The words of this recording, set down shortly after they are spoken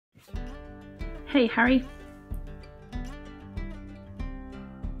Hey Harry.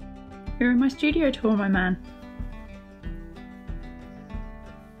 You're in my studio tour, my man.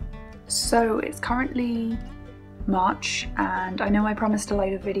 So it's currently March and I know I promised a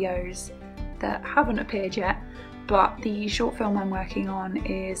load of videos that haven't appeared yet, but the short film I'm working on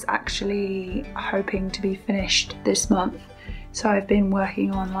is actually hoping to be finished this month. So I've been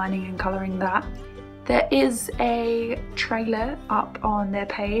working on lining and colouring that. There is a trailer up on their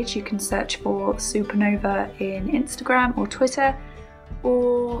page. You can search for Supernova in Instagram or Twitter,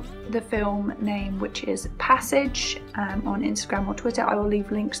 or the film name, which is Passage, on Instagram or Twitter. I will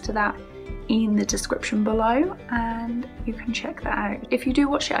leave links to that in the description below and you can check that out. If you do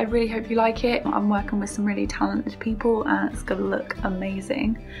watch it, I really hope you like it. I'm working with some really talented people and it's gonna look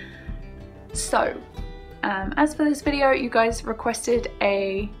amazing. So, as for this video, you guys requested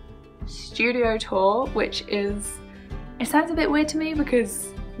a studio tour, which is, it sounds a bit weird to me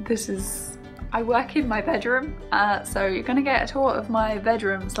because I work in my bedroom, so you're gonna get a tour of my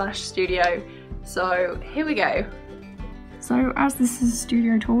bedroom slash studio. So here we go. So as this is a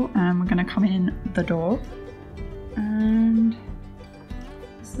studio tour, we're gonna come in the door and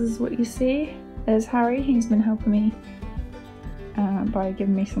this is what you see. There's Harry. He's been helping me by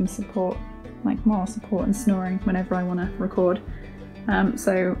giving me some support, like moral support and snoring whenever I want to record.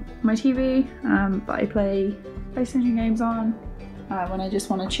 So my TV that I play PlayStation games on when I just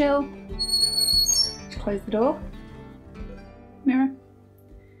want to chill. Just close the door. Mirror.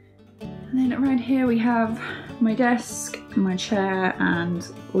 And then around here we have my desk, my chair, and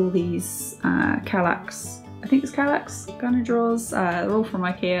all these Kallax, I think it's Kallax kind of drawers. They're all from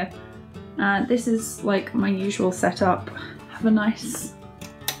IKEA. This is like my usual setup. I have a nice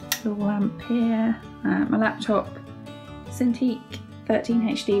little lamp here. My laptop, Cintiq 13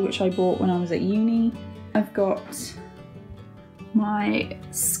 HD, which I bought when I was at uni. I've got my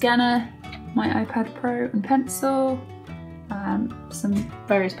scanner, my iPad Pro and pencil, some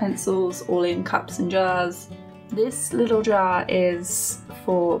various pencils all in cups and jars. This little jar is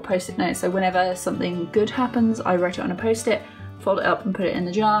for post-it notes, so whenever something good happens I write it on a post-it, fold it up and put it in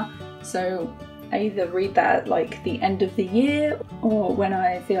the jar. So I either read that at like the end of the year or when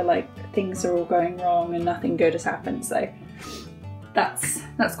I feel like things are all going wrong and nothing good has happened. So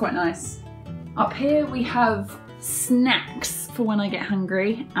that's quite nice. Up here we have snacks for when I get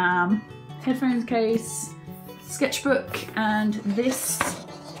hungry. Headphones case, sketchbook, and this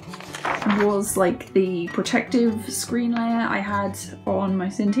was like the protective screen layer I had on my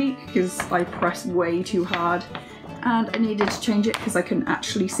Cintiq because I pressed way too hard and I needed to change it because I couldn't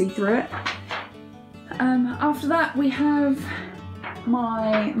actually see through it. After that we have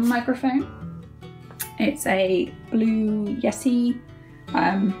my microphone. It's a blue Yeti,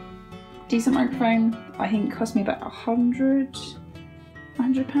 decent microphone. I think it cost me about £100.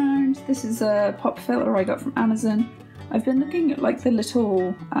 This is a pop filter I got from Amazon. I've been looking at like the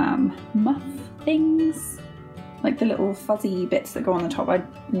little muff things, like the little fuzzy bits that go on the top. I'm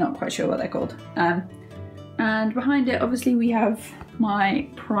not quite sure what they're called. And behind it obviously we have my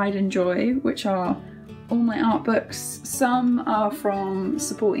pride and joy, which are all my art books. Some are from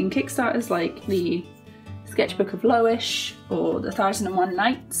supporting Kickstarters like the Sketchbook of Loish or the 1001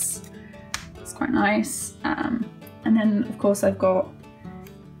 Nights. It's quite nice. And then of course I've got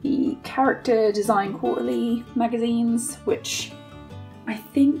the Character Design Quarterly magazines, which I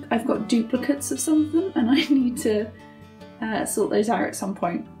think I've got duplicates of some of them and I need to sort those out at some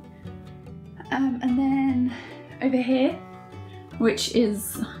point. And then over here, which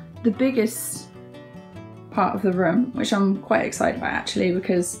is the biggest part of the room, which I'm quite excited about actually,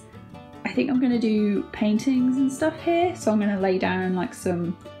 because I think I'm going to do paintings and stuff here. So I'm going to lay down like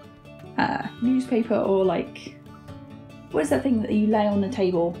some newspaper or like, what is that thing that you lay on the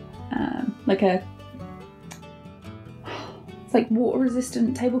table? Like a, it's like water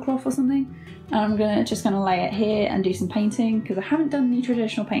resistant tablecloth or something. And I'm just gonna lay it here and do some painting because I haven't done any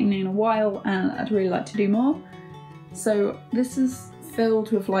traditional painting in a while and I'd really like to do more. So this is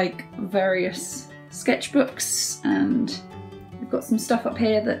filled with like various sketchbooks, and we've got some stuff up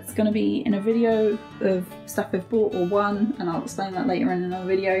here that's going to be in a video of stuff I've bought or won, and I'll explain that later in another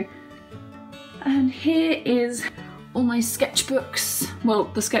video. And here is all my sketchbooks, well,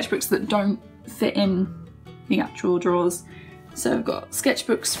 the sketchbooks that don't fit in the actual drawers. So I've got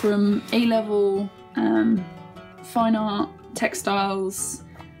sketchbooks from A-level, fine art, textiles,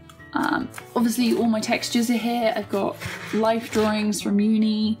 obviously all my textures are here. I've got life drawings from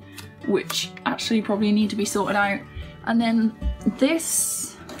uni, which actually probably need to be sorted out. And then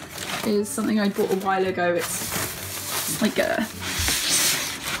this is something I bought a while ago. It's like an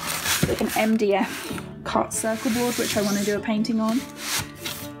MDF cut circle board, which I want to do a painting on.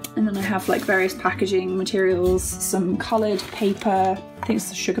 And then I have like various packaging materials, some coloured paper, I think it's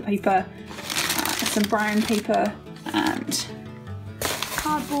the sugar paper, some brown paper and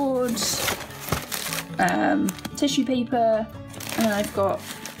cardboard, tissue paper, and then I've got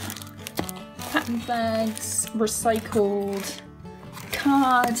pattern bags, recycled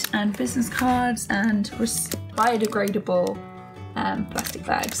card and business cards, and biodegradable plastic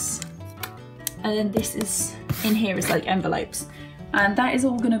bags. And then this is in here is like envelopes, and that is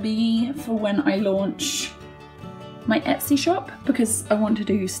all going to be for when I launch my Etsy shop, because I want to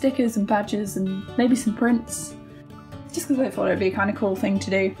do stickers and badges and maybe some prints, just because I thought it would be a kind of cool thing to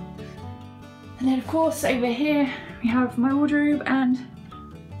do. And then of course over here we have my wardrobe and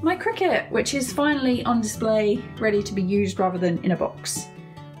my Cricut, which is finally on display, ready to be used rather than in a box.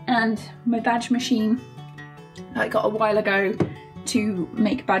 And my badge machine that I got a while ago to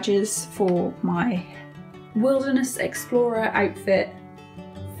make badges for my Wilderness Explorer outfit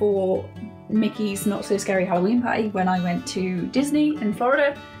for Mickey's Not So Scary Halloween Party when I went to Disney in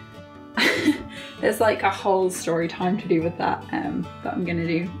Florida. There's like a whole story time to do with that that I'm gonna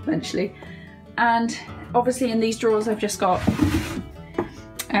do eventually. And obviously in these drawers I've just got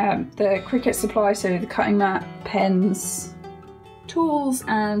the Cricut supply, so the cutting mat, pens, tools,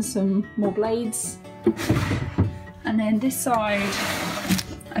 and some more blades. And then this side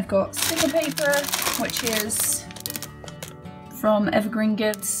I've got sticker paper, which is from Evergreen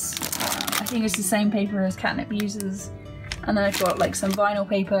Goods. I think it's the same paper as Catnip uses. And then I've got like some vinyl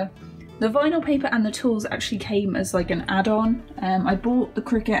paper. The vinyl paper and the tools actually came as like an add-on. I bought the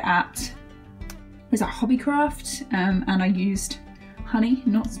Cricut at, was that Hobbycraft? And I used honey,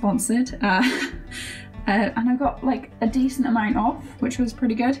 not sponsored. And I got like a decent amount off, which was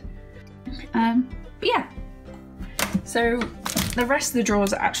pretty good. But yeah. So the rest of the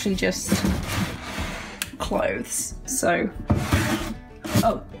drawers are actually just clothes. So,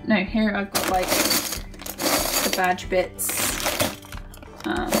 oh no, here I've got like the badge bits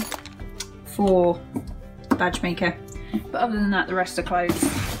for badge maker. But other than that, the rest are clothes.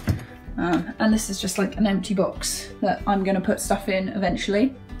 And this is just like an empty box that I'm gonna put stuff in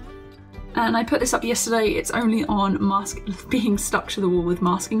eventually. And I put this up yesterday. It's only on being stuck to the wall with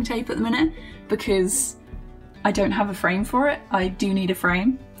masking tape at the minute because I don't have a frame for it. I do need a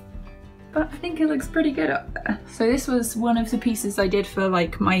frame, but I think it looks pretty good up there. So this was one of the pieces I did for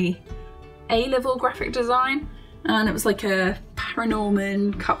like my A-level graphic design, and it was like a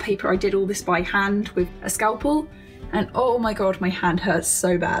Paranorman cut paper. I did all this by hand with a scalpel, and oh my god, my hand hurts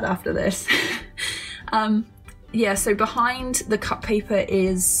so bad after this. Yeah, so behind the cut paper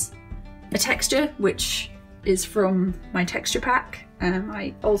is a texture, which is from my texture pack.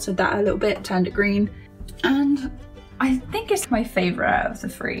 I altered that a little bit, turned it green. And I think it's my favourite out of the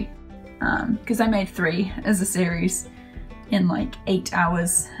three, because I made 3 as a series in like 8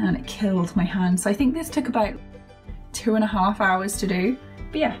 hours and it killed my hand. So I think this took about 2.5 hours to do.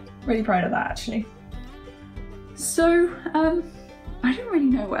 But yeah, really proud of that actually. So I don't really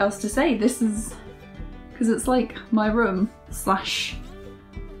know what else to say. This is, because it's like my room slash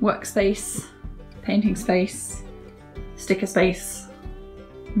workspace, painting space, sticker space,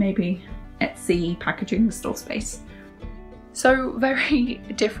 maybe Etsy packaging store space. So very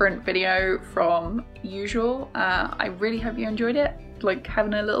different video from usual. I really hope you enjoyed it, like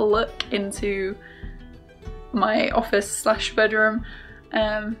having a little look into my office slash bedroom,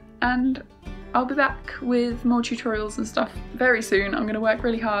 and I'll be back with more tutorials and stuff very soon. I'm going to work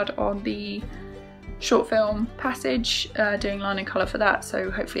really hard on the short film Passage, doing line and colour for that,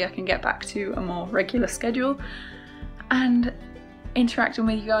 so hopefully I can get back to a more regular schedule and interacting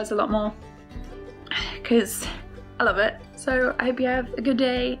with you guys a lot more, because I love it. So I hope you have a good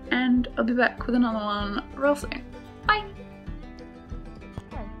day, and I'll be back with another one real soon.